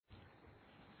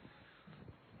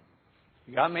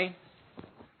You got me?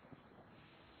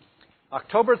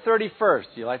 October 31st.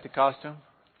 Do you like the costume?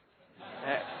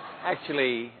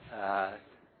 Actually,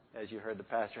 as you heard, the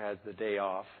pastor has the day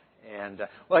off. And,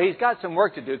 he's got some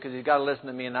work to do because he's got to listen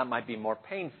to me, and that might be more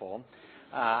painful.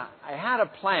 I had a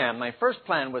plan. My first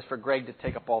plan was for Greg to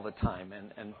take up all the time,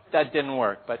 and that didn't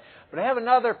work. But I have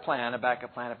another plan, a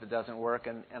backup plan if it doesn't work.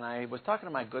 And I was talking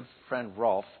to my good friend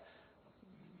Rolf.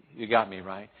 You got me,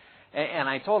 right? And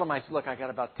I told him, I said, look, I got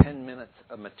about 10 minutes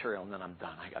of material, and then I'm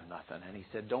done. I got nothing. And he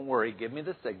said, don't worry, give me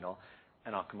the signal,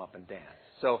 and I'll come up and dance.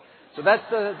 So that's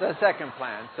the second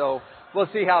plan. So we'll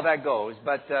see how that goes.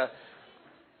 But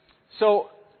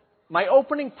so my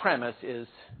opening premise is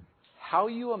how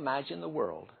you imagine the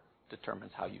world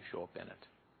determines how you show up in it.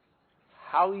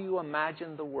 How you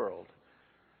imagine the world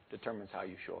determines how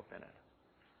you show up in it.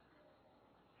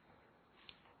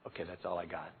 Okay, that's all I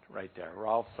got right there.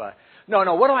 Rolf,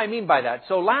 no, what do I mean by that?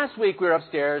 So last week we were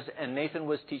upstairs and Nathan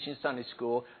was teaching Sunday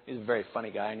school. He's a very funny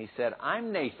guy, and he said,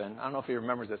 I'm Nathan. I don't know if he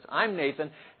remembers this. I'm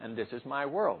Nathan, and this is my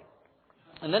world.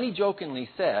 And then he jokingly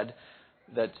said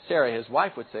that Sarah, his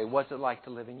wife, would say, what's it like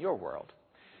to live in your world?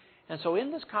 And so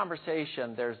in this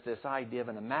conversation, there's this idea of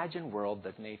an imagined world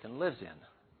that Nathan lives in.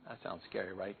 That sounds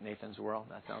scary, right? Nathan's world.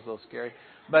 That sounds a little scary.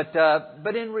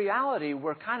 But in reality,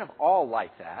 we're kind of all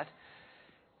like that.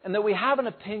 And that we have an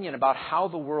opinion about how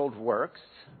the world works,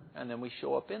 and then we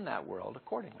show up in that world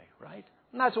accordingly, right?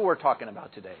 And that's what we're talking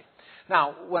about today.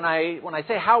 Now, when I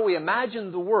say how we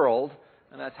imagine the world,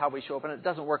 and that's how we show up, and it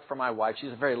doesn't work for my wife.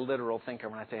 She's a very literal thinker.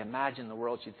 When I say imagine the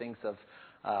world, she thinks of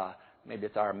maybe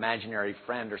it's our imaginary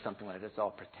friend or something like that. It's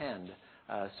all pretend.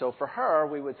 So for her,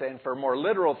 we would say, and for more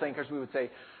literal thinkers, we would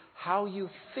say, how you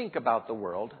think about the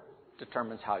world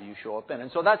determines how you show up in.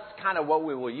 And so that's kind of what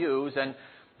we will use.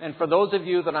 And for those of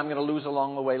you that I'm going to lose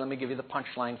along the way, let me give you the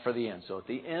punchline for the end. So at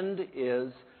the end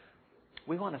is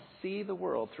we want to see the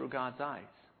world through God's eyes.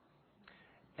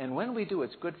 And when we do,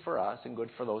 it's good for us and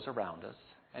good for those around us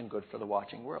and good for the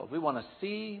watching world. We want to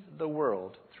see the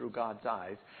world through God's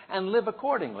eyes and live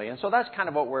accordingly. And so that's kind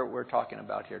of what we're talking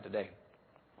about here today.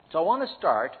 So I want to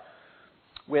start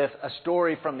with a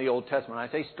story from the Old Testament. When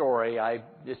I say story, I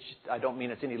don't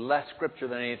mean it's any less scripture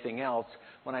than anything else.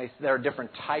 There are different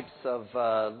types of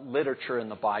literature in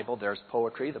the Bible. There's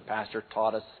poetry. The pastor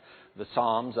taught us the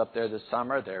Psalms up there this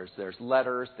summer. There's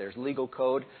letters. There's legal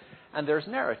code. And there's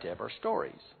narrative or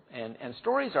stories. And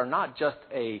stories are not just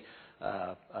a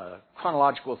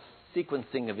chronological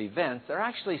sequencing of events. They're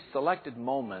actually selected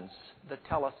moments that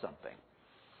tell us something.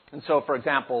 And so, for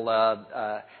example,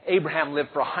 Abraham lived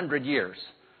for 100 years.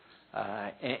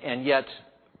 And yet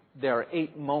there are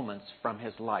 8 moments from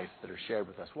his life that are shared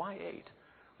with us. Why 8?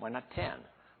 Why not 10?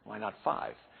 Why not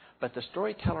 5? But the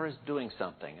storyteller is doing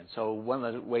something. And so one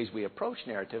of the ways we approach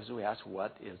narratives is we ask,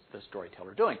 what is the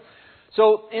storyteller doing?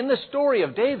 So in the story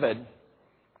of David,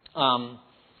 1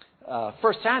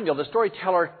 Samuel, the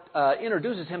storyteller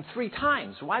introduces him 3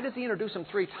 times. Why does he introduce him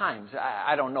 3 times?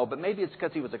 I don't know, but maybe it's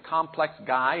because he was a complex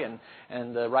guy,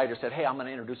 and the writer said, hey, I'm going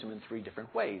to introduce him in 3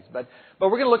 different ways. But we're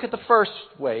going to look at the first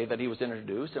way that he was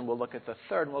introduced, and we'll look at the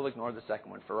third, and we'll ignore the second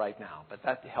one for right now. But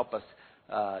that help us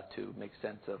to make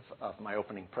sense of my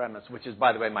opening premise, which is,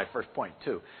 by the way, my first point,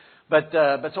 too. But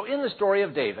so in the story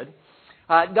of David,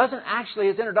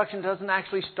 his introduction doesn't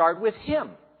actually start with him.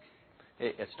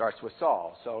 It starts with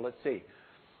Saul. So let's see.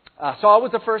 Saul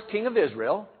was the first king of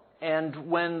Israel. And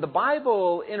when the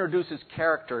Bible introduces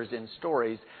characters in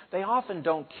stories, they often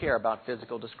don't care about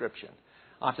physical description.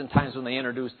 Oftentimes when they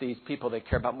introduce these people, they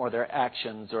care about more their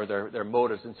actions or their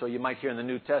motives. And so you might hear in the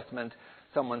New Testament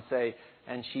someone say,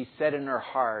 and she said in her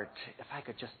heart, if I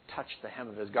could just touch the hem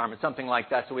of his garment, something like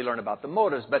that, so we learn about the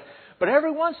motives. But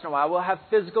every once in a while, we'll have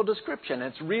physical description.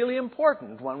 It's really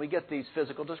important when we get these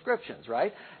physical descriptions,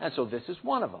 right? And so this is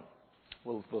one of them.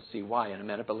 We'll see why in a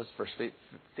minute, but let's first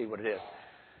see what it is.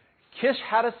 Kish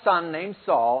had a son named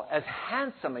Saul, as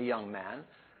handsome a young man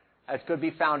as could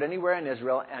be found anywhere in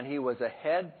Israel, and he was a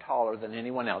head taller than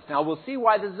anyone else. Now, we'll see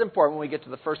why this is important when we get to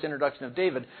the first introduction of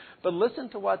David, but listen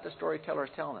to what the storyteller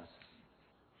is telling us.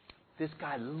 This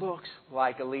guy looks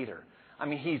like a leader. I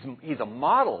mean, he's a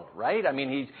model, right? I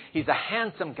mean, he's a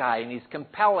handsome guy, and he's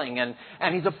compelling, and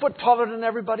he's a foot taller than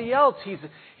everybody else. He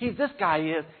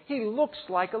looks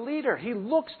like a leader. He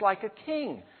looks like a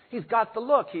king. He's got the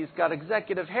look. He's got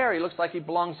executive hair. He looks like he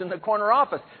belongs in the corner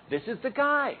office. This is the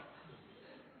guy.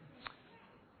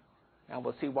 Now,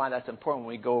 we'll see why that's important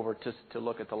when we go over to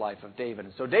look at the life of David.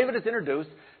 And so David is introduced.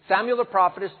 Samuel the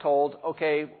prophet is told,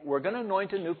 okay, we're going to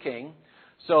anoint a new king.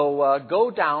 So go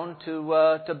down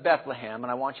to Bethlehem,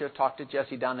 and I want you to talk to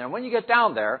Jesse down there. And when you get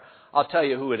down there, I'll tell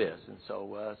you who it is. And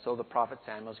so the prophet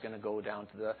Samuel's going to go down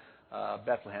to the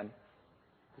Bethlehem,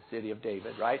 the city of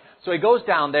David, right? So he goes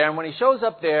down there, and when he shows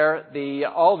up there,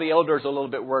 all the elders are a little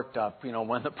bit worked up. You know,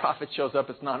 when the prophet shows up,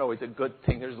 it's not always a good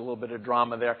thing. There's a little bit of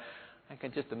drama there. I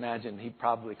can just imagine he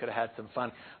probably could have had some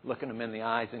fun looking him in the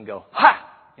eyes and go, "Ha!"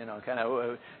 You know, kind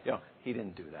of, he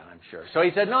didn't do that, I'm sure. So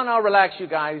he said, no, relax, you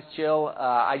guys, chill.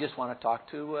 I just want to talk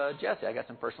to Jesse. I got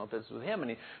some personal business with him.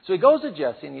 So he goes to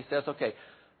Jesse and he says, okay,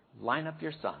 line up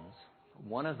your sons.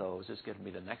 One of those is going to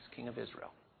be the next king of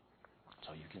Israel.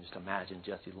 So you can just imagine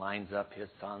Jesse lines up his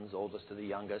sons, oldest to the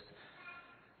youngest.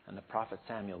 And the prophet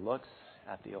Samuel looks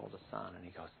at the oldest son and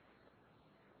he goes,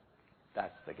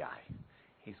 that's the guy.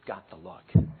 He's got the look.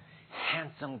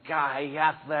 Handsome guy,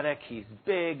 athletic, he's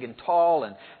big and tall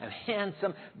and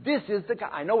handsome. This is the guy.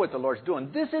 I know what the Lord's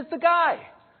doing. This is the guy.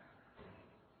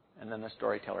 And then the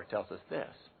storyteller tells us this.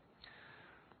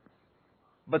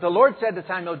 But the Lord said to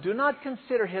Samuel, do not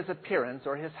consider his appearance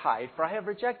or his height, for I have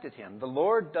rejected him. The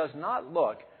Lord does not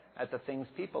look at the things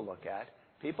people look at.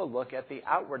 People look at the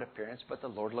outward appearance, but the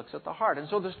Lord looks at the heart. And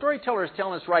so the storyteller is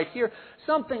telling us right here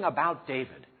something about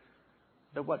David.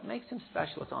 That what makes him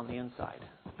special is on the inside.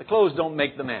 The clothes don't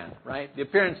make the man, right? The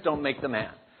appearance don't make the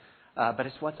man. But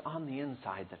it's what's on the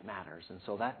inside that matters. And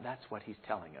so that's what he's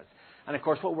telling us. And of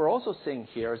course, what we're also seeing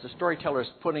here is the storyteller is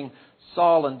putting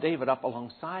Saul and David up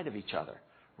alongside of each other,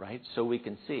 right? So we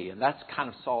can see. And that's kind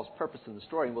of Saul's purpose in the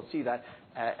story. And we'll see that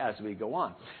as we go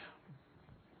on.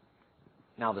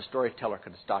 Now, the storyteller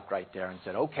could have stopped right there and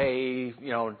said, okay,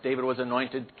 David was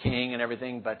anointed king and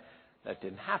everything, but that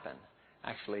didn't happen.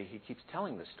 Actually, he keeps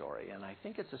telling the story, and I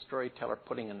think it's a storyteller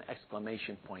putting an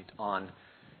exclamation point on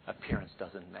appearance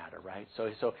doesn't matter, right?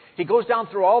 So he goes down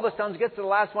through all the sons, gets to the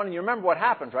last one, and you remember what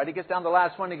happens, right? He gets down to the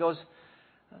last one, and he goes,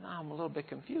 I'm a little bit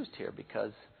confused here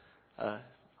because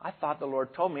I thought the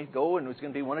Lord told me go and it was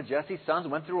going to be one of Jesse's sons.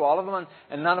 Went through all of them,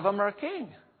 and none of them are a king.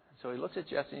 So he looks at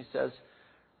Jesse and he says,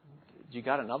 you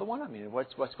got another one? I mean,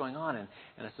 what's going on? And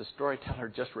it's the storyteller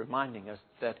just reminding us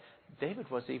that David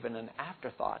was even an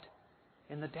afterthought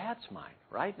in the dad's mind,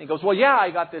 right? And he goes, well, yeah,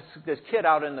 I got this kid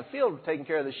out in the field taking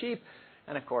care of the sheep.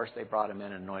 And, of course, they brought him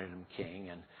in and anointed him king.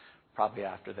 And probably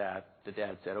after that, the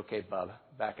dad said, okay, bub,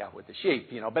 back out with the sheep.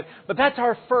 But that's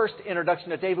our first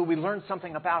introduction to David. We learned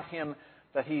something about him,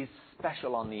 that he's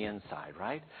special on the inside,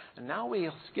 right? And now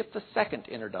we'll skip the second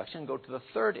introduction, go to the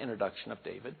third introduction of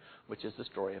David, which is the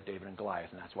story of David and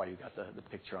Goliath. And that's why you got the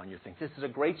picture on your thing. This is a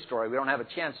great story. We don't have a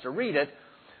chance to read it.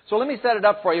 So let me set it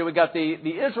up for you. We got the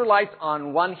Israelites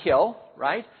on one hill,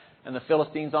 right? And the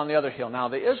Philistines on the other hill. Now,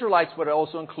 the Israelites would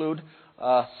also include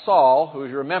Saul, who,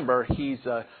 you remember, he's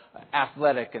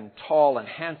athletic and tall and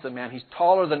handsome man. He's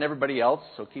taller than everybody else,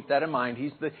 so keep that in mind.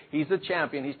 He's the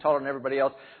champion. He's taller than everybody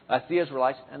else. That's the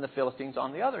Israelites, and the Philistines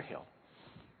on the other hill.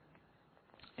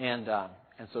 And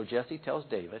so Jesse tells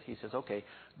David, he says, okay,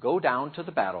 go down to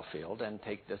the battlefield and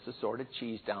take this assorted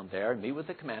cheese down there and meet with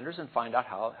the commanders and find out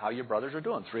how your brothers are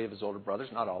doing. 3 of his older brothers,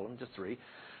 not all of them, just 3.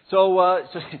 So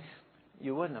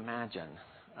you wouldn't imagine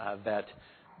that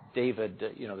David,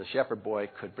 the shepherd boy,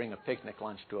 could bring a picnic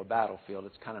lunch to a battlefield.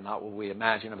 It's kind of not what we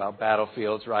imagine about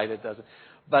battlefields, right? It doesn't.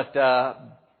 But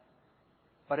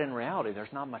in reality,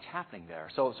 there's not much happening there.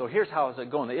 So here's how it's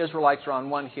going. The Israelites are on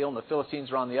one hill and the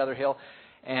Philistines are on the other hill.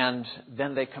 And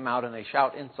then they come out and they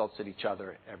shout insults at each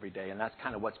other every day. And that's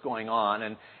kind of what's going on.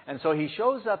 And so he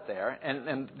shows up there.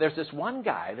 And there's this one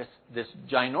guy, this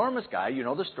ginormous guy, you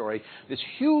know the story, this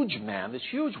huge man, this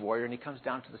huge warrior. And he comes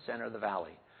down to the center of the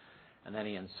valley. And then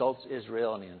he insults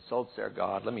Israel and he insults their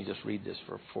God. Let me just read this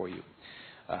for you.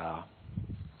 And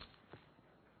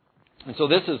so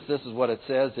this is what it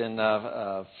says in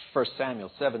 1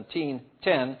 Samuel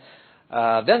 17:10.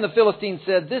 Then the Philistines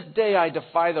said, this day I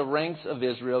defy the ranks of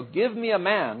Israel. Give me a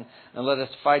man and let us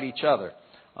fight each other.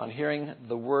 On hearing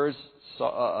the words,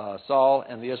 Saul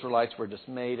and the Israelites were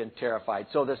dismayed and terrified.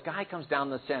 So this guy comes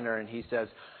down the center and he says,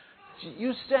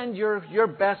 you send your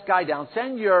best guy down.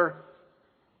 Send your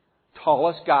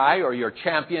tallest guy or your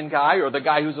champion guy or the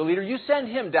guy who's a leader. You send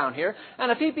him down here.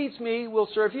 And if he beats me, we'll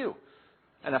serve you.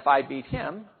 And if I beat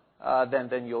him,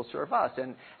 then you'll serve us.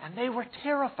 And they were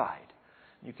terrified.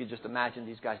 You could just imagine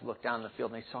these guys looked down the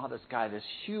field and they saw this guy, this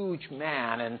huge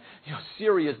man, and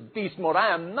serious beast mode.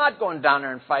 I am not going down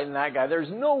there and fighting that guy.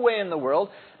 There's no way in the world.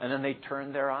 And then they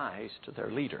turned their eyes to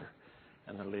their leader.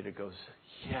 And the leader goes,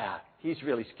 yeah, he's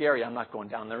really scary. I'm not going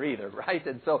down there either, right?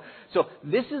 And so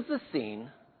this is the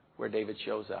scene where David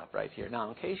shows up right here. Now,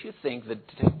 in case you think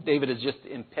that David is just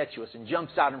impetuous and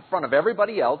jumps out in front of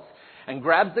everybody else and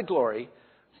grabs the glory,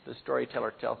 the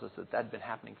storyteller tells us that had been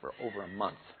happening for over a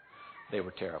month. They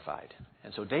were terrified.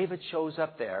 And so David shows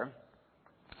up there,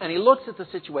 and he looks at the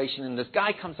situation, and this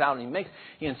guy comes out, and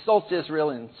he insults Israel,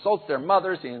 he insults their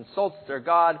mothers, he insults their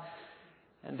God.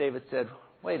 And David said,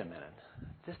 wait a minute,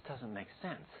 this doesn't make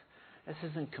sense. This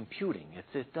isn't computing.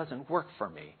 It doesn't work for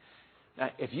me. Now,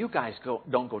 if you guys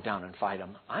don't go down and fight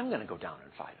him, I'm going to go down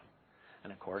and fight him.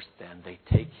 And of course, then they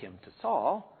take him to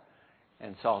Saul,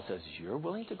 and Saul says, you're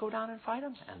willing to go down and fight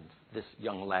him? And this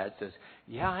young lad says,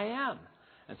 yeah, I am.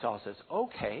 And Saul says,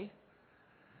 okay.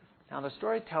 Now, the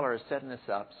storyteller is setting this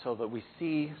up so that we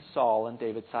see Saul and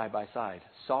David side by side.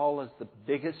 Saul is the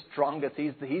biggest, strongest.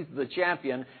 He's the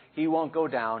champion. He won't go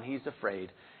down. He's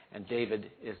afraid. And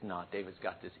David is not. David's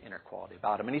got this inner quality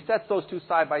about him. And he sets those two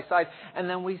side by side. And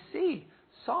then we see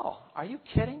Saul. Are you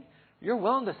kidding? You're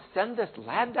willing to send this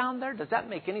lad down there? Does that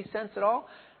make any sense at all?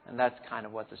 And that's kind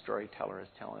of what the storyteller is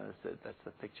telling us. That's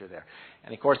the picture there.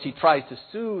 And, of course, he tries to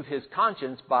soothe his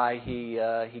conscience by hey,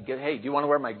 do you want to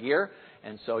wear my gear?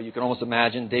 And so you can almost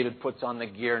imagine David puts on the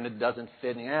gear and it doesn't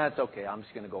fit. And it's okay. I'm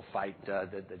just going to go fight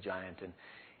the giant. And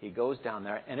he goes down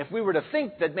there. And if we were to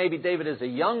think that maybe David is a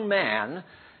young man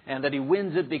and that he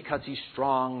wins it because he's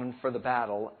strong for the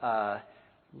battle,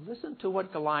 listen to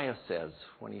what Goliath says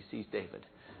when he sees David.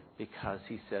 Because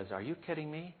he says, are you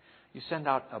kidding me? You send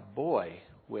out a boy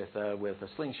with a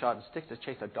slingshot and sticks to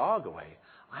chase a dog away.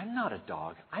 I'm not a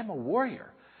dog. I'm a warrior.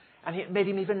 And it made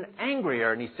him even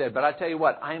angrier. And he said, but I tell you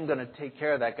what, I'm going to take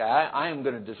care of that guy. I am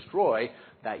going to destroy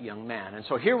that young man. And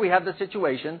so here we have the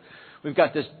situation. We've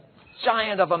got this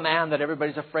giant of a man that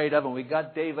everybody's afraid of. And we've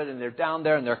got David, and they're down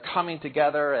there, and they're coming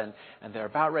together, and they're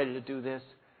about ready to do this.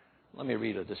 Let me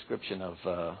read a description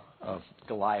of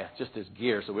Goliath, just his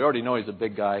gear. So we already know he's a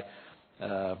big guy.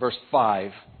 Verse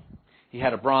 5. He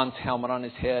had a bronze helmet on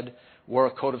his head, wore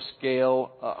a coat of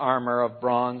scale armor of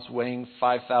bronze weighing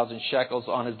 5,000 shekels.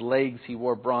 On his legs he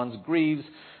wore bronze greaves,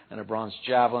 and a bronze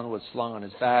javelin was slung on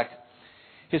his back.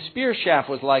 His spear shaft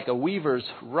was like a weaver's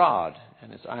rod,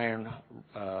 and his iron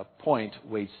point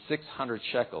weighed 600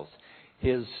 shekels.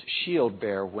 His shield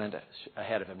bearer went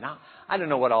ahead of him. Now, I don't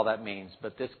know what all that means,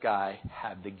 but this guy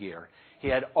had the gear. He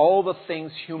had all the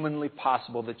things humanly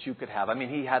possible that you could have. I mean,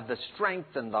 he had the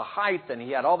strength and the height, and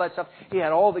he had all that stuff. He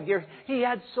had all the gear. He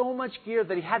had so much gear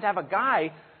that he had to have a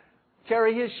guy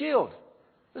carry his shield.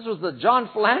 This was the John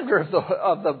Philander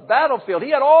of the battlefield. He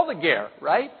had all the gear,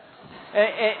 right?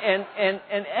 And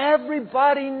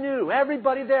everybody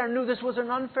there knew this was an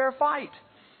unfair fight.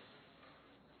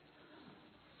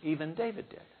 Even David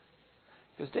did.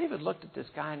 Because David looked at this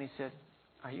guy and he said,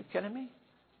 are you kidding me?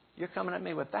 You're coming at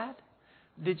me with that?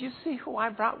 Did you see who I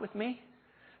brought with me?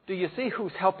 Do you see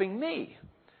who's helping me?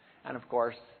 And of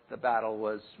course, the battle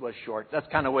was short. That's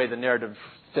kind of the way the narrative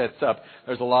sets up.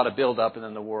 There's a lot of build-up, and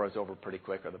then the war is over pretty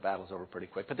quick, or the battle's over pretty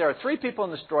quick. But there are three people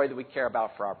in the story that we care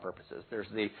about for our purposes. There's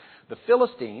the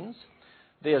Philistines,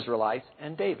 the Israelites,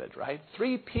 and David, right?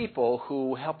 Three people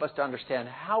who help us to understand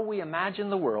how we imagine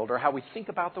the world, or how we think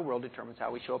about the world determines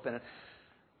how we show up in it.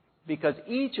 Because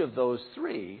each of those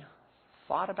three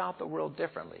thought about the world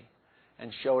differently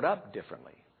and showed up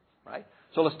differently, right?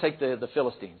 So let's take the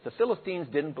Philistines. The Philistines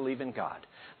didn't believe in God.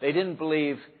 They didn't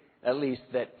believe, at least,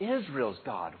 that Israel's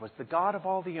God was the God of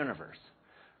all the universe.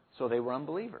 So they were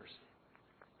unbelievers.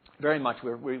 Very much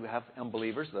we have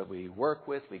unbelievers that we work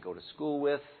with, we go to school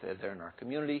with, they're in our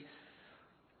community.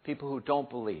 People who don't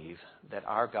believe that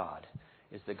our God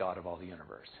is the God of all the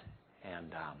universe.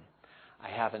 And I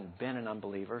haven't been an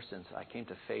unbeliever since I came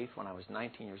to faith when I was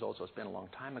 19 years old, so it's been a long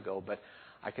time ago. But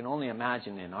I can only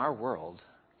imagine in our world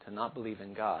to not believe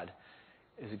in God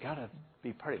is got to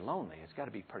be pretty lonely. It's got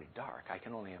to be pretty dark. I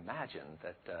can only imagine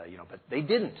that, but they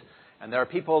didn't. And there are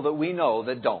people that we know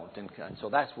that don't, and so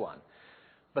that's one.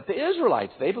 But the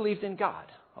Israelites, they believed in God.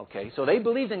 Okay, so they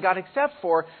believed in God, except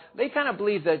for they kind of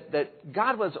believed that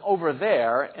God was over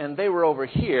there and they were over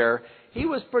here. He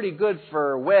was pretty good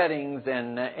for weddings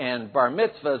and bar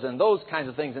mitzvahs and those kinds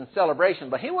of things and celebration,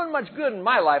 but he wasn't much good in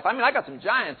my life. I mean, I got some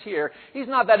giants here. He's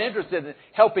not that interested in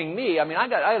helping me. I mean, I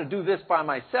got to do this by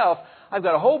myself. I've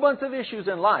got a whole bunch of issues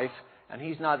in life, and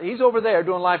he's not. He's over there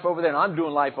doing life over there, and I'm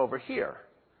doing life over here.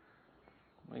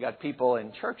 We got people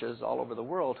in churches all over the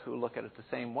world who look at it the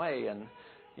same way, and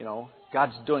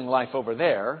God's doing life over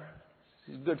there.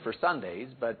 He's good for Sundays,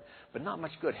 but not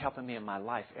much good helping me in my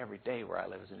life every day where I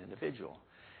live as an individual.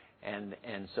 And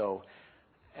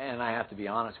I have to be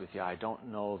honest with you, I don't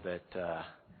know that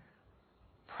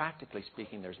practically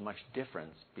speaking there's much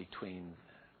difference between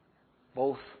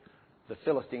both the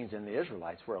Philistines and the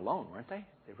Israelites. Were alone, weren't they?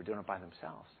 They were doing it by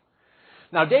themselves.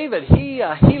 Now David,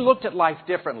 he looked at life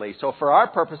differently. So for our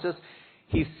purposes,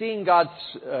 he's seeing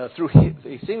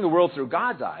he's seeing the world through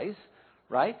God's eyes,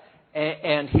 right?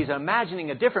 And he's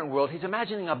imagining a different world. He's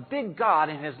imagining a big God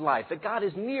in his life, that God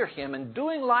is near him and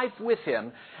doing life with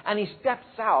him, and he steps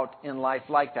out in life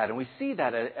like that. And we see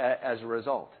that as a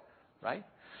result, right?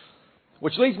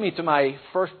 Which leads me to my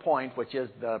first point, which is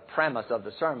the premise of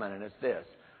the sermon, and it's this.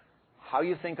 How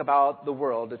you think about the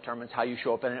world determines how you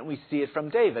show up in it, and we see it from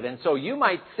David. And so you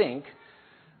might think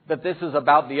that this is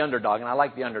about the underdog, and I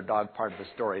like the underdog part of the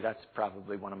story. That's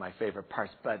probably one of my favorite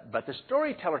parts. But the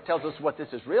storyteller tells us what this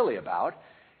is really about.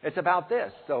 It's about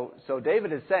this. So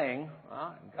David is saying,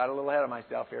 got a little ahead of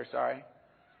myself here, sorry.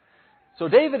 So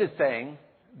David is saying,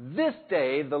 this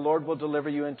day the Lord will deliver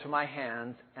you into my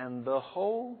hands, and the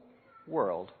whole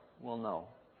world will know.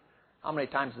 How many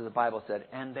times has the Bible said,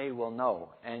 and they will know,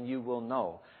 and you will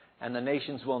know, and the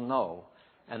nations will know,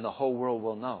 and the whole world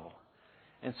will know.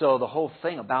 And so the whole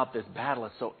thing about this battle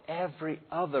is so every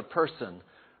other person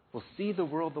will see the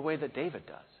world the way that David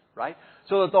does, right?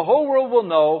 So that the whole world will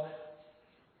know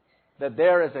that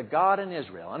there is a God in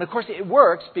Israel. And of course it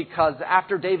works because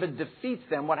after David defeats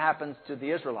them, what happens to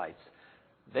the Israelites?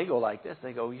 They go like this.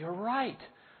 They go, you're right.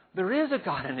 There is a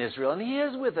God in Israel, and He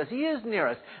is with us. He is near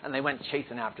us. And they went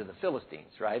chasing after the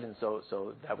Philistines, right? And so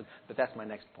but that's my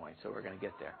next point, so we're going to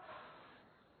get there.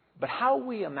 But how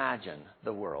we imagine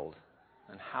the world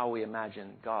and how we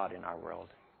imagine God in our world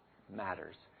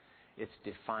matters. It's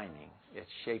defining. It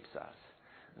shapes us.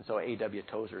 And so A.W.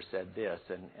 Tozer said this,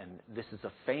 and this is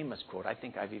a famous quote. I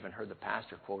think I've even heard the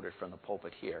pastor quote it from the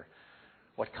pulpit here.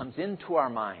 What comes into our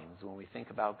minds when we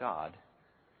think about God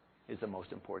is the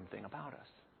most important thing about us.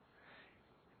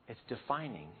 It's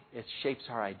defining. It shapes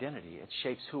our identity. It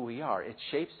shapes who we are. It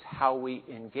shapes how we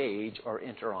engage or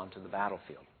enter onto the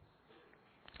battlefield.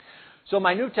 So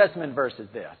my New Testament verse is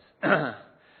this.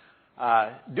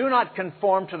 Do not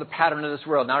conform to the pattern of this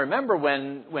world. Now remember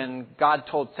when God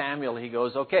told Samuel, He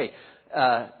goes, okay,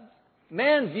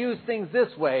 man views things this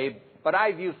way, but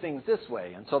I view things this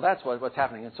way. And so that's what's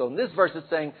happening. And so in this verse it's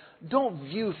saying, don't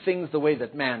view things the way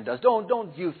that man does.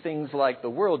 Don't view things like the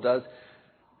world does,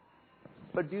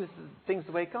 but view things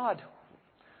the way God.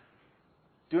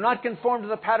 Do not conform to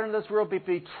the pattern of this world, but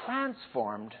be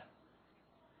transformed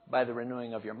by the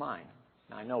renewing of your mind.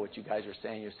 Now, I know what you guys are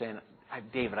saying. You're saying,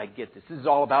 David, I get this. This is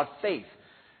all about faith.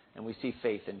 And we see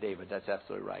faith in David. That's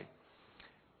absolutely right.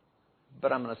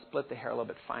 But I'm going to split the hair a little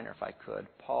bit finer if I could.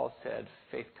 Paul said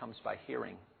faith comes by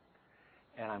hearing.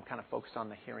 And I'm kind of focused on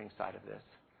the hearing side of this.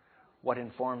 What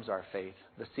informs our faith?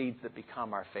 The seeds that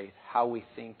become our faith. How we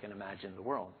think and imagine the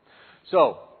world.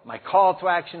 So, my call to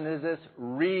action is this.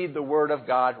 Read the Word of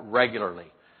God regularly.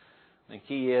 The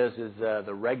key is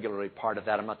the regularly part of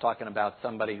that. I'm not talking about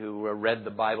somebody who read the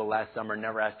Bible last summer and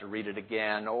never has to read it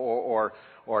again, or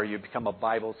you become a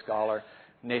Bible scholar.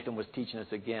 Nathan was teaching us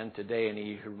again today, and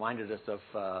he reminded us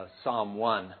of Psalm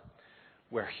 1,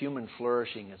 where human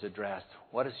flourishing is addressed.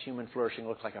 What does human flourishing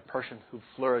look like? A person who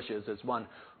flourishes is one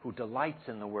who delights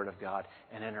in the Word of God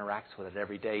and interacts with it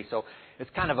every day. So it's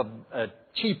kind of a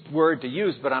cheap word to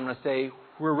use, but I'm going to say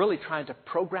we're really trying to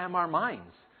program our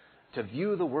minds to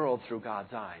view the world through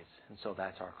God's eyes. And so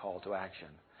that's our call to action.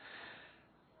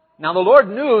 Now the Lord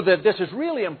knew that this is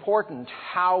really important,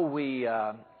 how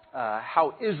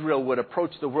Israel would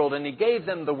approach the world, and He gave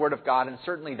them the Word of God, and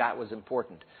certainly that was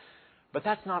important. But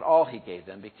that's not all He gave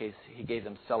them, because He gave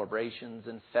them celebrations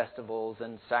and festivals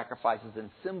and sacrifices and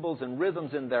symbols and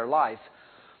rhythms in their life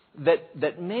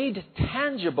that made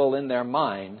tangible in their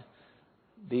mind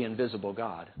the invisible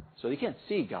God. So you can't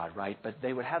see God, right? But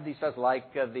they would have these festivals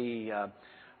like the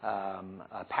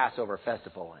Passover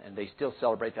festival, and they still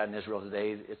celebrate that in Israel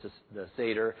today. It's the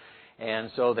Seder.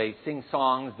 And so they sing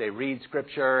songs, they read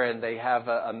Scripture, and they have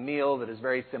a meal that is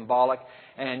very symbolic.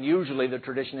 And usually the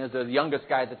tradition is the youngest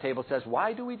guy at the table says,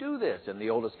 why do we do this? And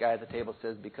the oldest guy at the table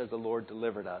says, because the Lord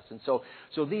delivered us. And so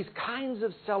these kinds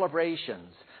of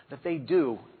celebrations that they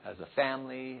do as a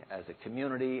family, as a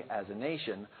community, as a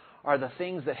nation, are the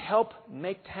things that help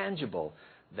make tangible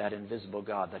that invisible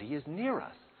God, that He is near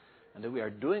us, and that we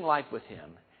are doing life with Him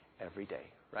every day,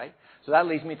 right? So that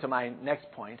leads me to my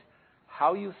next point.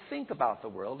 How you think about the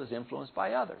world is influenced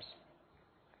by others.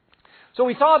 So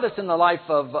we saw this in the life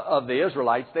of the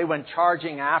Israelites. They went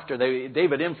charging after.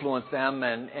 David influenced them,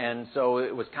 and so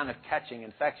it was kind of catching,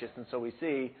 infectious. And so we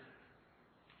see,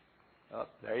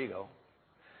 there you go.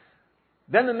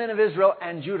 Then the men of Israel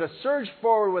and Judah surged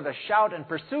forward with a shout and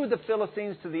pursued the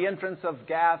Philistines to the entrance of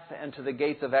Gath and to the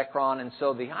gates of Ekron. And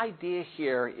so the idea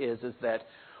here is that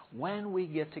when we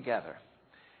get together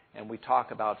and we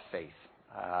talk about faith,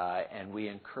 and we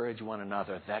encourage one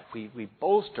another, that we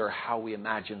bolster how we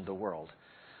imagine the world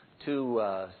two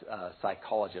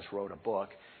psychologists wrote a book.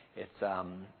 It's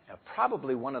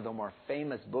probably one of the more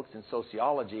famous books in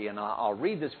sociology, and I'll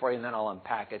read this for you, and then I'll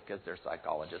unpack it because they're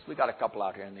psychologists. We got a couple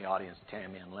out here in the audience,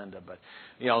 Tammy and Linda, but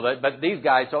but these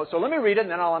guys. So let me read it,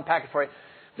 and then I'll unpack it for you.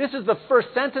 This is the first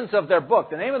sentence of their book.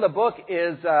 The name of the book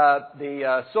is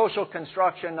The Social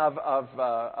Construction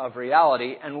of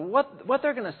Reality, and what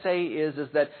they're going to say is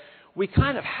that we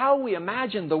kind of, how we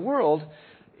imagine the world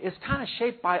is kind of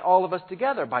shaped by all of us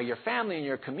together, by your family and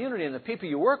your community and the people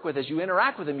you work with. As you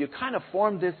interact with them, you kind of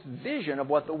form this vision of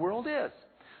what the world is.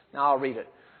 Now I'll read it.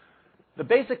 The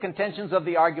basic contentions of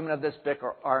the argument of this book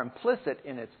are implicit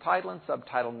in its title and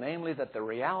subtitle, namely that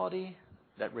reality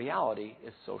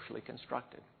is socially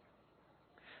constructed.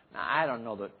 Now I don't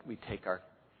know that we take our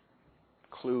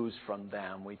clues from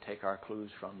them. We take our clues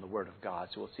from the Word of God.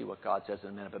 So we'll see what God says in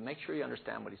a minute. But make sure you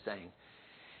understand what He's saying.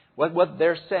 What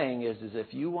they're saying is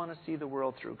if you want to see the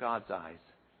world through God's eyes,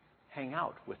 hang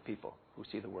out with people who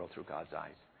see the world through God's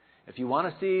eyes. If you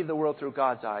want to see the world through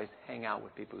God's eyes, hang out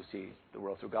with people who see the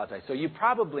world through God's eyes. So you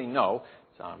probably know,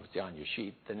 it's on your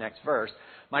sheet, the next verse.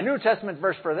 My New Testament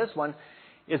verse for this one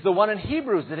is the one in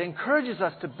Hebrews that encourages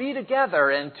us to be together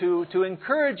and to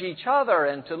encourage each other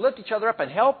and to lift each other up and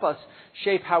help us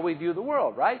shape how we view the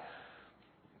world, right?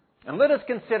 And let us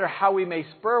consider how we may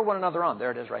spur one another on.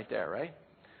 There it is right there, right?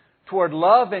 Toward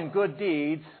love and good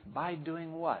deeds by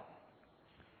doing what?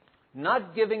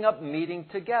 Not giving up meeting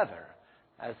together,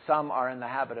 as some are in the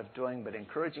habit of doing, but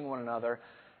encouraging one another,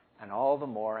 and all the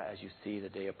more as you see the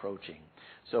day approaching.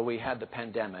 So we had the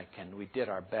pandemic, and we did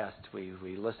our best. We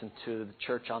listened to the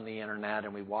church on the internet,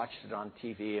 and we watched it on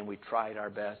TV, and we tried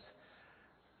our best.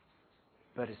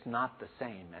 But it's not the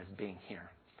same as being here.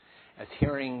 As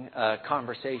hearing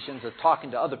conversations, as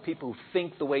talking to other people who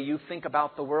think the way you think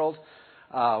about the world,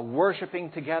 worshiping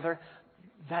together,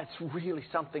 that's really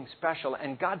something special.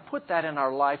 And God put that in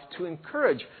our life to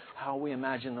encourage how we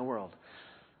imagine the world.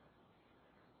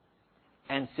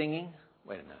 And singing.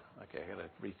 Wait a minute. Okay, I got to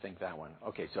rethink that one.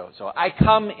 Okay, so I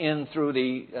come in through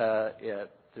the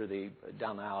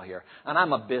down the aisle here, and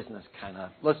I'm a business kind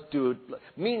of. Let's do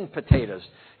meat and potatoes.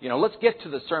 Let's get to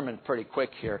the sermon pretty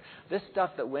quick here. This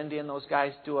stuff that Wendy and those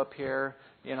guys do up here,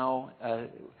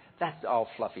 that's all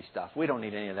fluffy stuff. We don't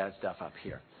need any of that stuff up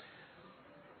here.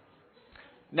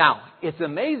 Now, it's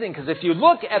amazing because if you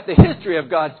look at the history of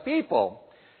God's people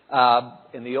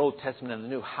in the Old Testament and the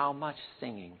New, how much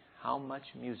singing, how much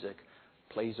music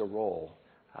plays a role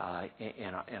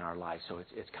in our lives. So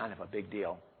it's kind of a big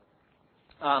deal.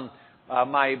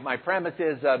 My premise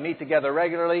is meet together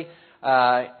regularly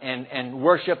and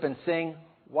worship and sing.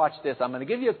 Watch this. I'm going to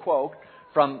give you a quote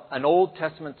from an Old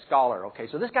Testament scholar. Okay,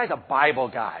 so this guy's a Bible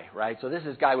guy, right? So this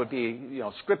guy would be,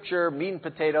 scripture, meat and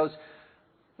potatoes.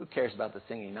 Who cares about the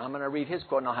singing? Now I'm going to read his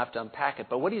quote and I'll have to unpack it.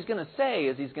 But what he's going to say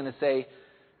is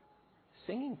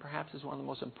singing perhaps is one of the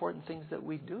most important things that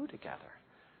we do together.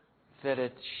 That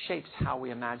it shapes how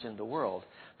we imagine the world.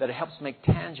 That it helps make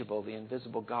tangible the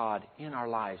invisible God in our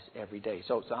lives every day.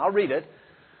 So I'll read it.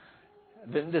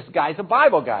 This guy's a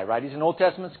Bible guy, right? He's an Old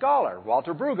Testament scholar,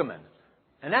 Walter Brueggemann.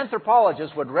 An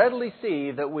anthropologist would readily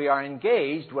see that we are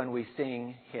engaged when we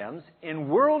sing hymns in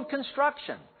world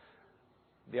construction.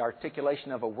 The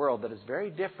articulation of a world that is very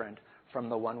different from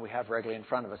the one we have regularly in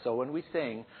front of us. So when we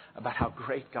sing about how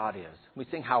great God is, we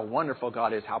sing how wonderful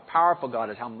God is, how powerful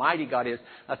God is, how mighty God is,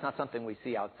 that's not something we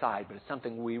see outside, but it's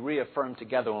something we reaffirm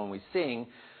together when we sing.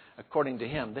 According to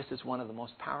him, this is one of the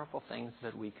most powerful things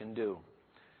that we can do.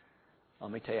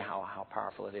 Let me tell you how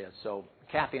powerful it is. So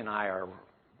Kathy and I are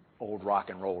old rock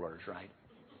and rollers, right?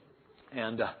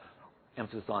 And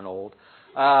emphasis on old.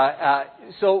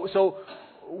 So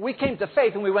we came to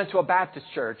faith and we went to a Baptist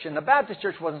church. And the Baptist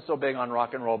church wasn't so big on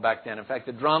rock and roll back then. In fact,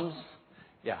 the drums,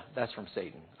 that's from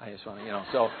Satan. I just want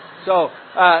to,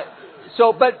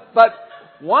 but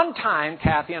one time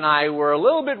Kathy and I were a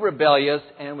little bit rebellious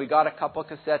and we got a couple of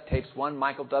cassette tapes, one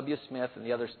Michael W. Smith and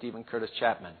the other Stephen Curtis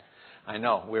Chapman. I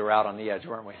know, we were out on the edge,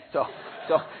 weren't we?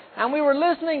 And we were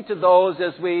listening to those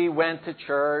as we went to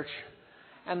church,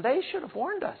 and they should have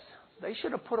warned us. They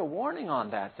should have put a warning on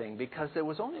that thing, because it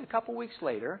was only a couple weeks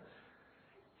later,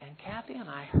 and Kathy and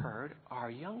I heard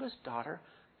our youngest daughter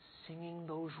singing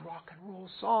those rock and roll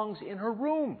songs in her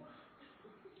room.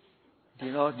 Do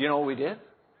you know what we did?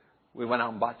 We went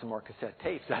out and bought some more cassette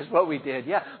tapes. That's what we did,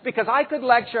 because I could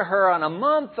lecture her on a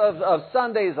month of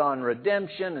Sundays on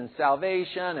redemption and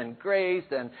salvation and grace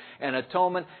and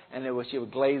atonement, and she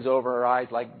would glaze over her eyes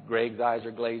like Greg's eyes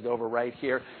are glazed over right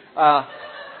here.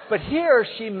 But here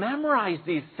she memorized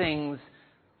these things.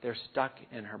 They're stuck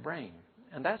in her brain.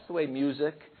 And that's the way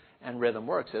music and rhythm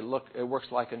works. It works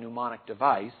like a mnemonic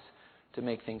device to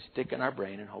make things stick in our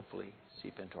brain and hopefully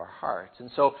seep into our hearts.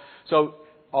 And so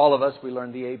all of us, we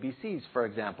learn the ABCs, for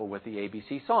example, with the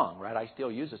ABC song, right? I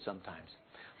still use it sometimes.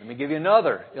 Let me give you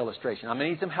another illustration. I'm going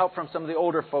to need some help from some of the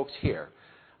older folks here.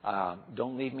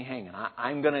 Don't leave me hanging.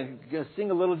 I'm going to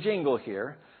sing a little jingle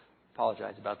here.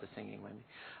 Apologize about the singing, Wendy.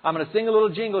 I'm going to sing a little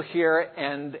jingle here,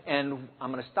 and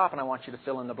I'm going to stop, and I want you to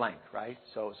fill in the blank, right?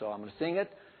 So I'm going to sing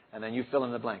it, and then you fill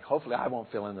in the blank. Hopefully I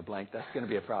won't fill in the blank. That's going to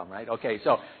be a problem, right? Okay,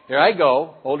 so here I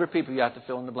go. Older people, you have to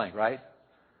fill in the blank, right?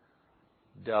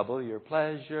 Double your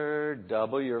pleasure,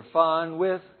 double your fun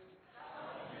with...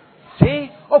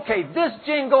 See? Okay, this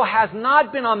jingle has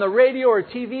not been on the radio or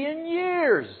TV in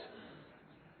years.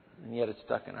 And yet it's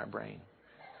stuck in our brain.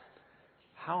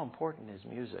 How important is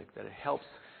music that it helps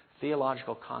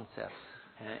theological concepts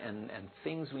and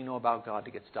things we know about God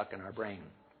to get stuck in our brain?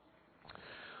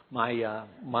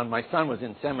 My son was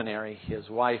in seminary. His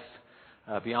wife,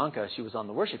 Bianca, she was on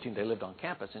the worship team. They lived on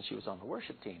campus, and she was on the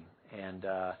worship team. And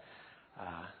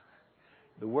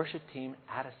the worship team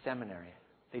at a seminary,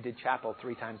 they did chapel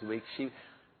 3 times a week.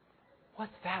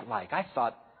 What's that like? I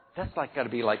thought, that's got to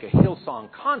be like a Hillsong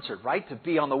concert, right? To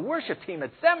be on the worship team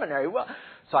at seminary. Well,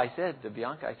 so I said to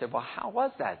Bianca, well, how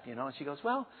was that? And she goes,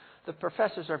 well, the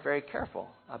professors are very careful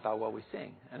about what we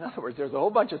sing. In other words, there's a whole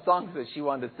bunch of songs that she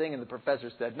wanted to sing, and the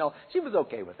professor said no. She was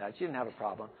okay with that. She didn't have a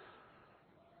problem.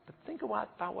 But think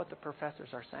about what the professors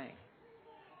are saying.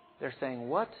 They're saying,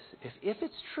 if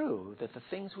it's true that the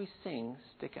things we sing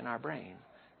stick in our brain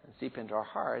and seep into our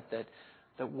heart,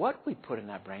 that what we put in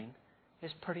that brain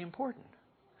is pretty important.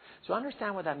 So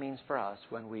understand what that means for us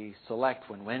when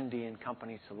Wendy and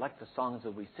company select the songs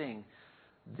that we sing.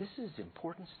 This is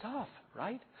important stuff,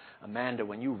 right? Amanda,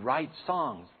 when you write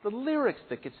songs, the lyrics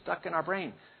that get stuck in our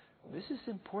brain, this is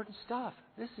important stuff.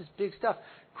 This is big stuff.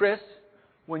 Chris,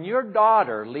 when your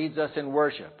daughter leads us in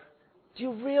worship, do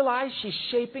you realize she's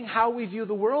shaping how we view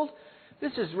the world?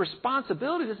 This is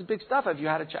responsibility. This is big stuff. Have you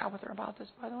had a chat with her about this,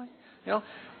 by the way?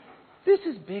 This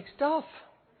is big stuff.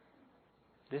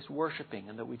 This worshiping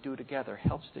and that we do together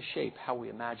helps to shape how we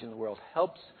imagine the world,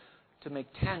 helps to make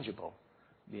tangible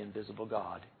the invisible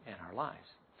God in our lives.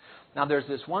 Now, there's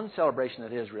this one celebration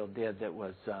that Israel did that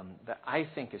was that I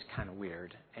think is kind of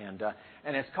weird, and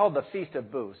it's called the Feast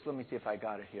of Booths. Let me see if I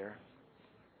got it here.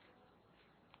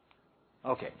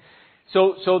 Okay.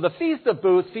 So the Feast of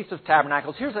Booths, Feast of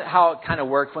Tabernacles, here's how it kind of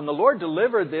worked. When the Lord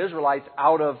delivered the Israelites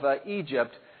out of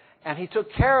Egypt, and He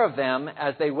took care of them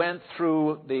as they went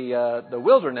through the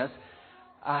wilderness,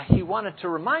 He wanted to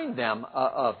remind them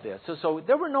of this. So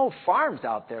there were no farms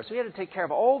out there, so He had to take care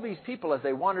of all these people as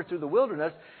they wandered through the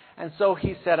wilderness, and so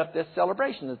He set up this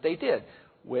celebration that they did,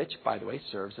 which, by the way,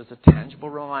 serves as a tangible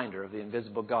reminder of the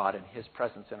invisible God and His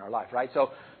presence in our life, right?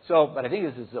 But I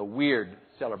think this is a weird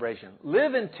celebration.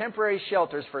 Live in temporary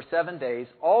shelters for 7 days.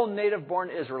 All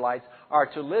native-born Israelites are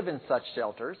to live in such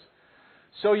shelters,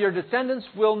 so your descendants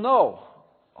will know.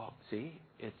 Oh, see,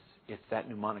 it's that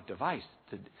mnemonic device.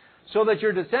 So that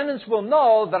your descendants will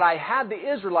know that I had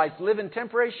the Israelites live in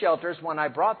temporary shelters when I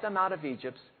brought them out of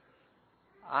Egypt.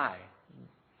 I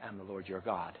am the Lord your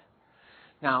God.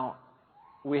 Now,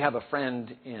 we have a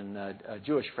friend a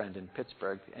Jewish friend in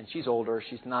Pittsburgh, and she's older.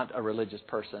 She's not a religious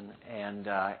person,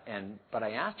 but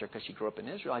I asked her because she grew up in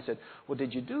Israel. I said, "Well,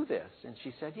 did you do this?" And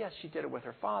she said, "Yes, she did it with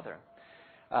her father."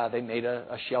 They made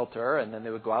a shelter, and then they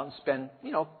would go out and spend,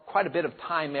 quite a bit of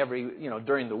time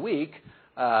during the week,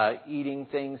 eating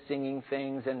things, singing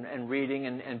things, and reading,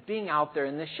 and being out there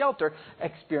in this shelter,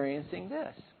 experiencing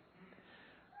this.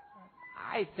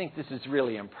 I think this is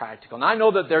really impractical. And I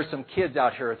know that there's some kids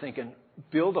out here thinking,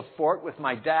 build a fort with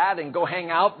my dad and go hang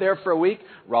out there for a week.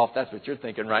 Ralph, that's what you're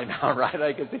thinking right now, right?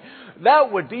 I can see.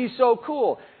 That would be so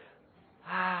cool.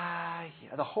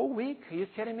 The whole week? Are you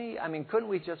kidding me? I mean, couldn't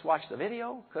we just watch the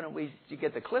video? Couldn't we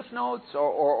get the Cliff Notes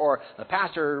or the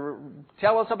pastor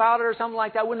tell us about it or something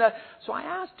like that? So I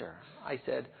asked her. I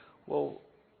said, well,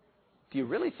 do you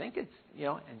really think it's,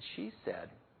 and she said,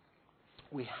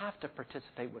 we have to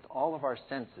participate with all of our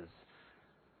senses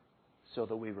so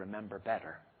that we remember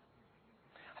better.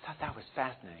 I thought that was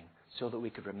fascinating, so that we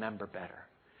could remember better.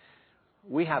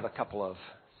 We have a couple of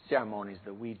ceremonies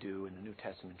that we do in the New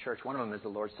Testament church. One of them is the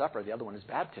Lord's Supper. The other one is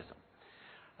baptism.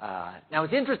 Now,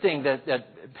 it's interesting that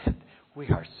we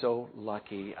are so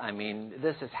lucky. I mean,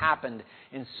 this has happened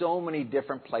in so many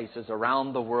different places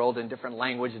around the world in different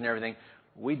languages and everything.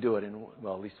 We do it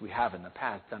at least we have in the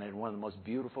past, done it in one of the most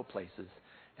beautiful places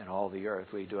in all the earth.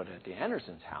 We do it at the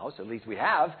Anderson's house, at least we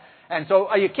have. And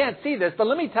so you can't see this, but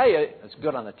let me tell you, it's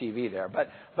good on the TV there.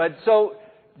 But so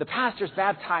the pastor's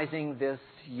baptizing this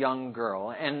young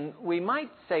girl, and we might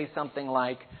say something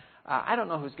like, I don't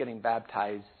know who's getting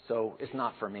baptized, so it's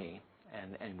not for me,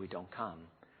 and we don't come.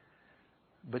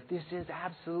 But this is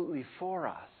absolutely for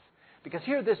us. Because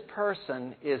here this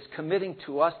person is committing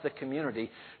to us, the community,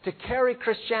 to carry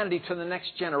Christianity to the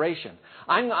next generation.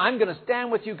 I'm going to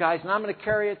stand with you guys, and I'm going to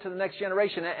carry it to the next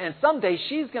generation. And someday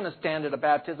she's going to stand at a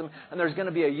baptism, and there's going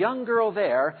to be a young girl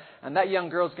there, and that young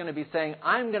girl is going to be saying,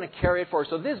 I'm going to carry it for her.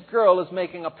 So this girl is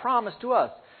making a promise to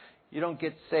us. You don't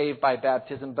get saved by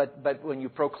baptism, but when you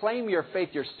proclaim your faith,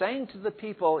 you're saying to the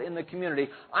people in the community,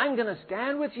 I'm going to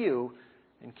stand with you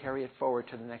and carry it forward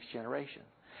to the next generation.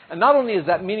 And not only is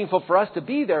that meaningful for us to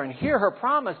be there and hear her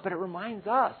promise, but it reminds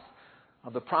us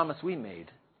of the promise we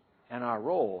made and our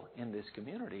role in this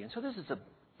community. And so this is a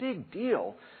big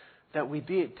deal that we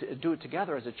do it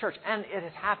together as a church. And it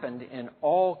has happened in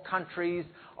all countries,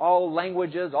 all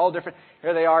languages, all different.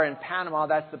 Here they are in Panama.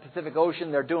 That's the Pacific Ocean.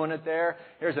 They're doing it there.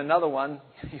 Here's another one.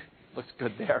 Looks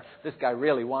good there. This guy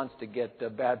really wants to get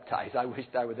baptized. I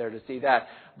wished I were there to see that.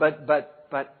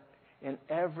 But in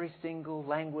every single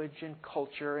language and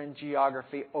culture and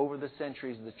geography over the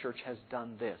centuries, the church has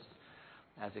done this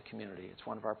as a community. It's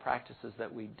one of our practices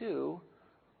that we do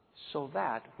so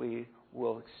that we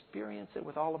will experience it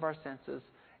with all of our senses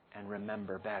and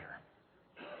remember better.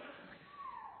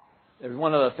 There's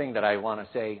one other thing that I want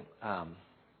to say.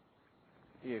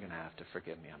 You're going to have to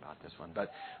forgive me about this one.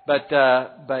 But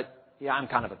yeah, I'm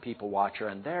kind of a people watcher,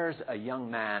 and there's a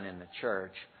young man in the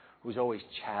church who's always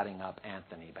chatting up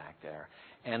Anthony back there.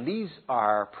 And these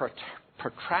are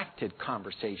protracted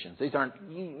conversations. These aren't,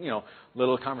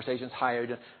 little conversations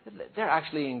hired. They're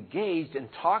actually engaged in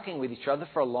talking with each other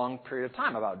for a long period of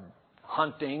time about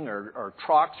hunting or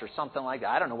trucks or something like that.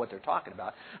 I don't know what they're talking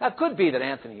about. Now, it could be that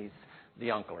Anthony's the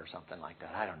uncle or something like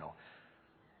that. I don't know.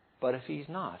 But if he's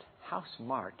not, how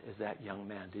smart is that young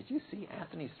man? Did you see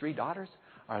Anthony's 3 daughters?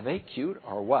 Are they cute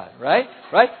or what? Right?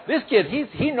 This kid,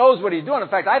 he knows what he's doing. In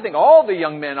fact, I think all the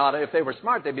young men ought to, if they were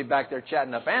smart, they'd be back there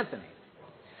chatting up Anthony.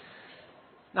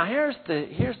 Now, here's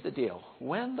the deal.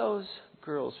 When those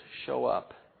girls show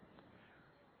up,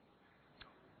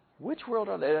 which world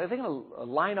are they? Are they going to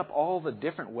line up all the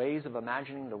different ways of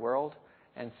imagining the world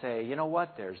and say, you know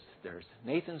what? There's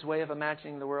Nathan's way of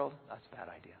imagining the world. That's a bad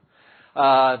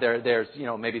idea. There's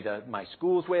maybe my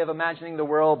school's way of imagining the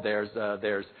world. There's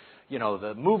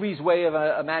the movie's way of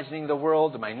imagining the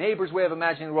world, my neighbor's way of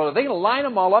imagining the world. Are they going to line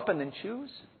them all up and then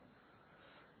choose?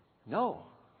 No.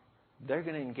 They're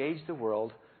going to engage the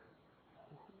world,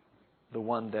 the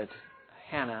one that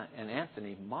Hannah and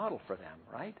Anthony model for them,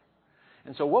 right?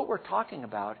 And so what we're talking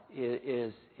about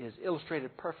is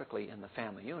illustrated perfectly in the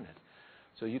family unit.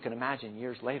 So you can imagine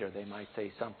years later they might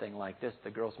say something like this. The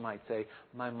girls might say,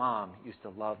 my mom used to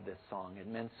love this song. It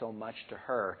meant so much to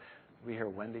her. We hear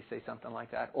Wendy say something like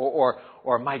that.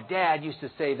 Or my dad used to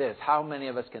say this. How many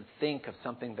of us can think of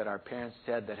something that our parents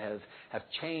said that have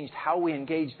changed how we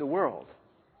engage the world?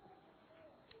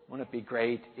 Wouldn't it be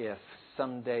great if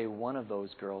someday one of those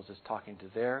girls is talking to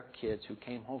their kids who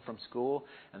came home from school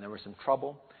and there was some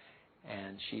trouble,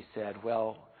 and she said,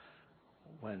 well,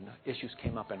 when issues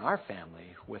came up in our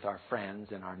family with our friends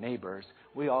and our neighbors,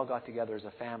 we all got together as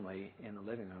a family in the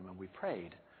living room and we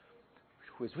prayed.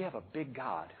 Because we have a big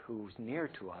God who's near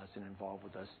to us and involved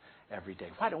with us every day.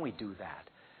 Why don't we do that?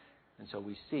 And so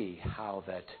we see how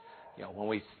that, when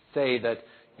we say that,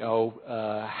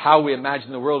 how we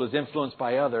imagine the world is influenced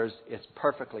by others, it's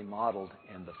perfectly modeled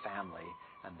in the family,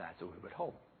 and that's what we would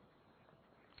hope.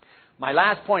 My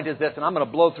last point is this, and I'm going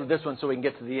to blow through this one so we can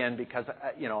get to the end because,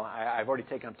 I've already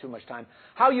taken up too much time.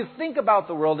 How you think about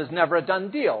the world is never a done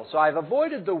deal. So I've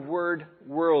avoided the word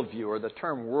worldview or the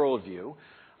term worldview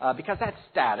because that's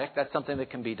static. That's something that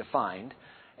can be defined.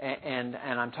 And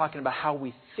I'm talking about how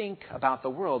we think about the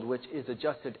world, which is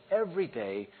adjusted every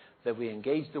day that we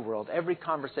engage the world. Every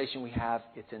conversation we have,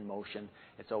 it's in motion.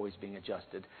 It's always being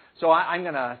adjusted. So I'm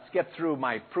going to skip through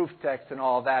my proof text and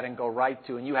all that and go right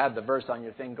to, and you have the verse on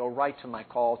your thing, go right to my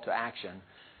call to action.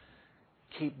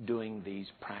 Keep doing these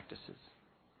practices.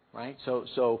 Right?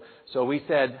 So we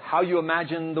said how you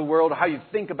imagine the world, how you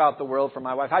think about the world for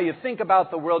my wife. How you think about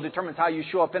the world determines how you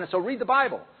show up in it. So read the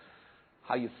Bible.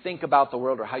 How you think about the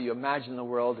world or how you imagine the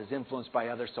world is influenced by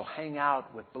others. So hang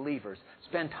out with believers.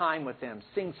 Spend time with them.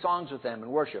 Sing songs with them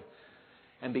and worship.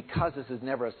 And because this is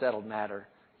never a settled matter,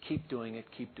 keep doing it,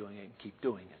 keep doing it, keep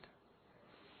doing it.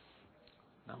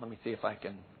 Now let me see if I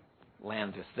can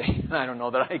land this thing. I don't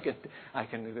know that I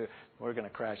can. We're going to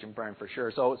crash and burn for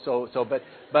sure.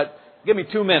 But give me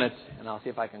 2 minutes and I'll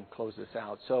see if I can close this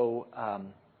out. So,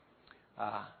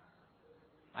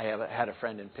 I had a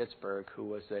friend in Pittsburgh who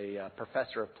was a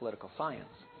professor of political science.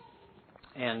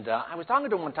 And I was talking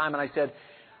to him one time and I said,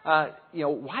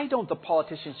 Why don't the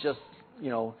politicians just,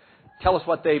 tell us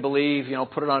what they believe,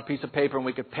 put it on a piece of paper and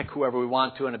we could pick whoever we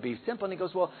want to and it'd be simple. And he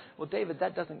goes, well, David,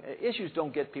 issues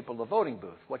don't get people to the voting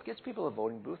booth. What gets people to the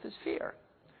voting booth is fear.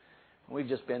 We've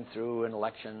just been through an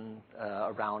election,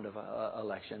 a round of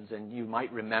elections, and you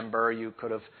might remember, you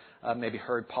could have maybe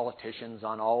heard politicians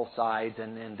on all sides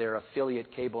and their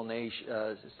affiliate cable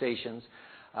stations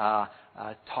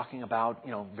talking about,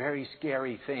 very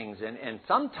scary things. And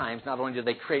sometimes not only do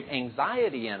they create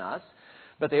anxiety in us,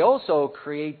 but they also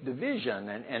create division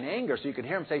and anger. So you could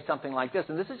hear them say something like this,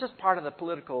 and this is just part of the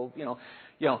political,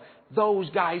 those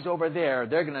guys over there,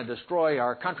 they're going to destroy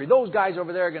our country. Those guys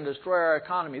over there are going to destroy our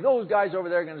economy. Those guys over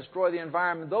there are going to destroy the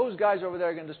environment. Those guys over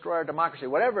there are going to destroy our democracy.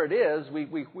 Whatever it is,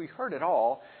 we heard it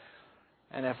all.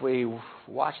 And if we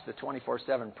watch the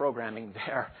 24/7 programming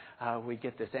there, we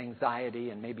get this anxiety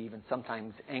and maybe even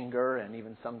sometimes anger, and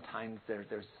even sometimes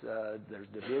there's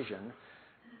division.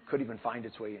 Could even find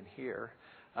its way in here.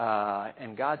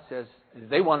 And God says,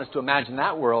 they want us to imagine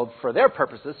that world for their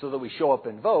purposes so that we show up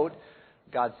and vote.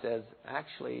 God says,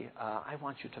 actually, I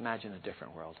want you to imagine a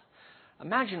different world.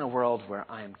 Imagine a world where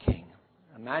I am king.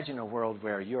 Imagine a world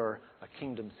where you're a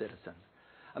kingdom citizen.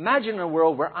 Imagine a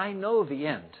world where I know the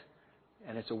end,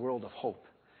 and it's a world of hope,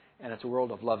 and it's a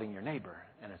world of loving your neighbor,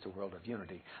 and it's a world of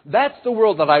unity. That's the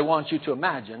world that I want you to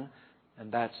imagine,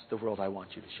 and that's the world I want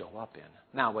you to show up in.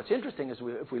 Now, what's interesting is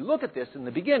if we look at this, in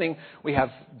the beginning, we have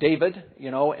David,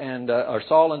 or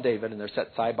Saul and David, and they're set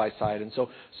side by side. And so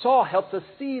Saul helps us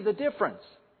see the difference.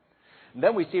 And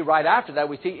then we see right after that,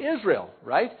 we see Israel,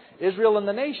 right? Israel and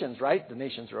the nations, right? The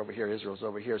nations are over here, Israel's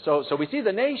over here. So we see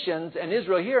the nations and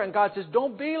Israel here, and God says,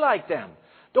 don't be like them.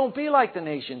 Don't be like the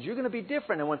nations. You're going to be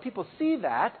different. And when people see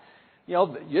that,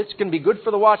 it's going to be good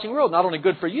for the watching world. Not only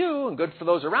good for you and good for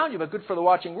those around you, but good for the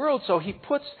watching world. So he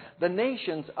puts the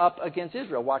nations up against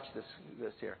Israel. Watch this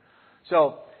here.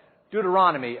 So,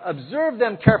 Deuteronomy, observe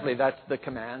them carefully. That's the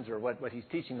commands or what he's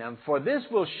teaching them. For this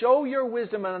will show your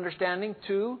wisdom and understanding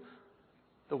to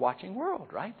the watching world,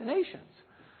 right? The nations.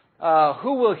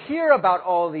 Who will hear about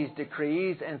all these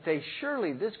decrees and say,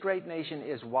 surely this great nation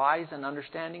is wise and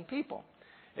understanding people.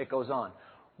 It goes on.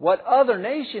 What other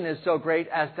nation is so great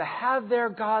as to have their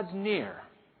gods near?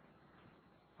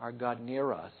 Our God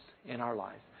near us in our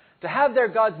lives. To have their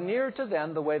gods near to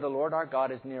them the way the Lord our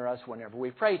God is near us whenever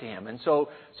we pray to Him. And so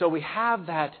we have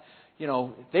that,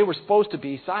 they were supposed to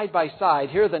be side by side.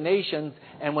 Here are the nations.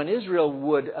 And when Israel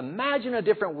would imagine a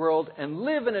different world and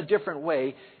live in a different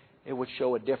way, it would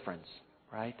show a difference,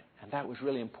 right? And that was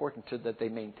really important that they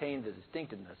maintained the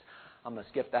distinctiveness. I'm going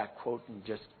to skip that quote and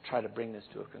just try to bring this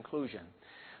to a conclusion.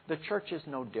 The church is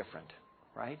no different,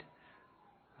 right?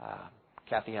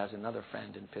 Kathy has another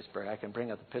friend in Pittsburgh. I can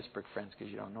bring up the Pittsburgh friends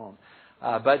because you don't know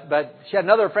them. But she had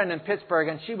another friend in Pittsburgh,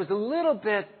 and she was a little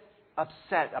bit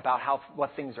upset about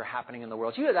what things are happening in the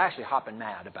world. She was actually hopping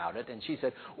mad about it, and she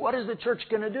said, what is the church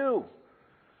going to do?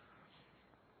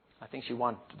 I think she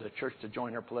wanted the church to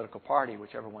join her political party,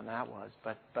 whichever one that was.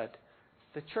 But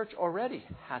the church already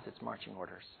has its marching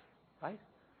orders, right?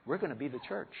 We're going to be the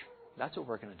church. That's what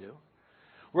we're going to do.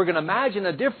 We're going to imagine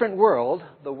a different world,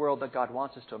 the world that God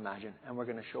wants us to imagine, and we're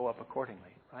going to show up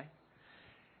accordingly, right?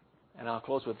 And I'll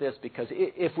close with this, because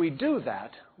if we do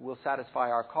that, we'll satisfy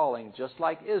our calling just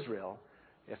like Israel.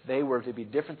 If they were to be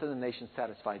different than the nations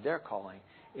satisfied their calling,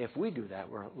 if we do that,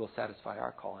 we'll satisfy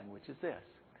our calling, which is this.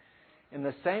 In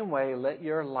the same way, let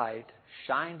your light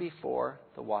shine before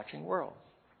the watching world,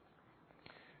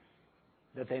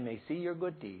 that they may see your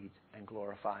good deeds and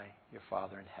glorify your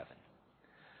Father in heaven.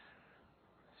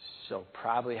 So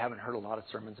probably haven't heard a lot of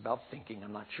sermons about thinking.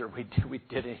 I'm not sure we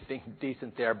did anything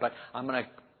decent there, but I'm going to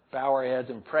bow our heads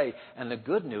and pray. And the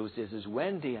good news is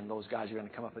Wendy and those guys are going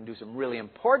to come up and do some really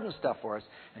important stuff for us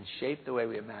and shape the way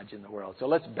we imagine the world. So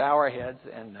let's bow our heads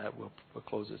and we'll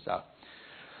close this out.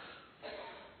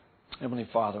 Heavenly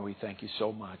Father, we thank you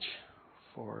so much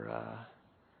for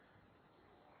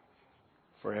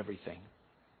everything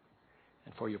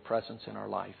and for your presence in our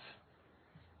life.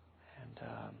 And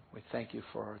we thank you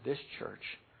for this church.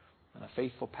 And a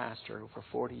faithful pastor who for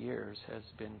 40 years has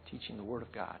been teaching the Word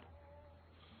of God.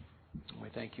 And we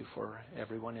thank you for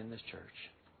everyone in this church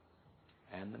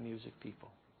and the music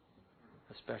people,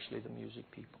 especially the music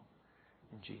people.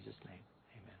 In Jesus' name,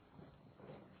 amen.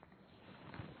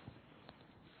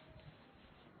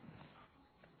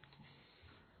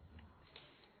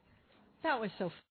 That was so